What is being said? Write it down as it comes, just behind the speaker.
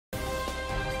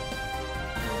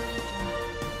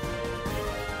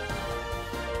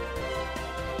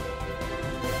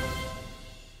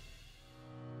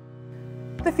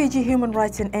The Fiji Human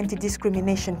Rights and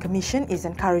Anti-Discrimination Commission is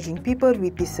encouraging people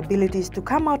with disabilities to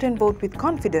come out and vote with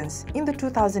confidence in the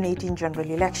 2018 general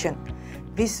election.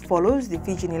 This follows the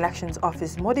Fijian Elections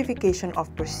Office modification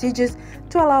of procedures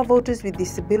to allow voters with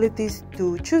disabilities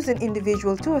to choose an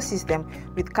individual to assist them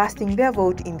with casting their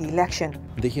vote in the election.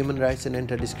 The Human Rights and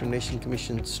Anti-Discrimination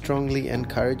Commission strongly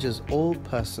encourages all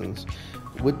persons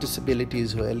with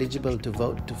disabilities who are eligible to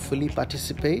vote to fully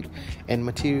participate and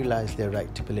materialize their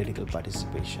right to political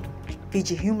participation.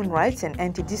 Fiji Human Rights and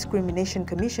Anti-Discrimination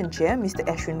Commission Chair Mr.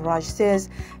 Ashwin Raj says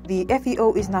the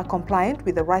FEO is now compliant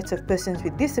with the Rights of Persons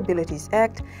with Disabilities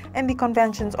Act and the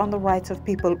Conventions on the Rights of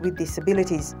People with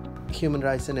Disabilities. Human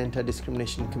Rights and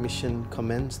Anti-Discrimination Commission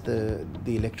commends the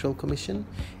Electoral Commission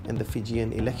and the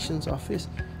Fijian Elections Office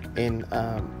in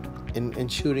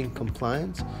ensuring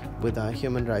compliance with our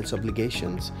human rights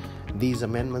obligations. These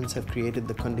amendments have created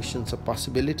the conditions of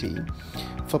possibility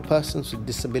for persons with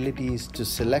disabilities to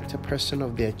select a person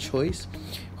of their choice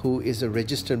who is a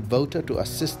registered voter to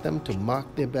assist them to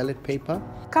mark their ballot paper.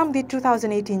 Come the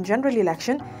 2018 general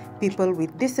election, people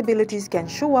with disabilities can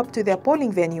show up to their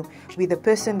polling venue with the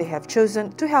person they have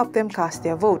chosen to help them cast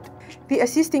their vote. The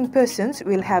assisting persons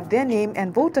will have their name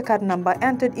and voter card number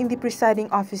entered in the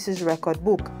presiding officer's record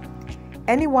book.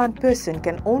 Any one person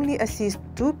can only assist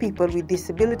two people with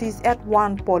disabilities at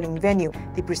one polling venue.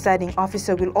 The presiding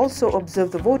officer will also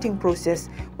observe the voting process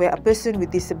where a person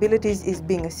with disabilities is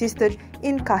being assisted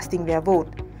in casting their vote.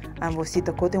 I'm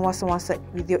Vosita Kotenwasawasa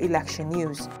with your election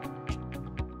news.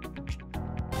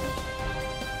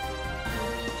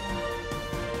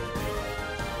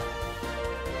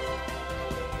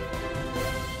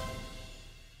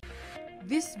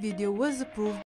 This video was approved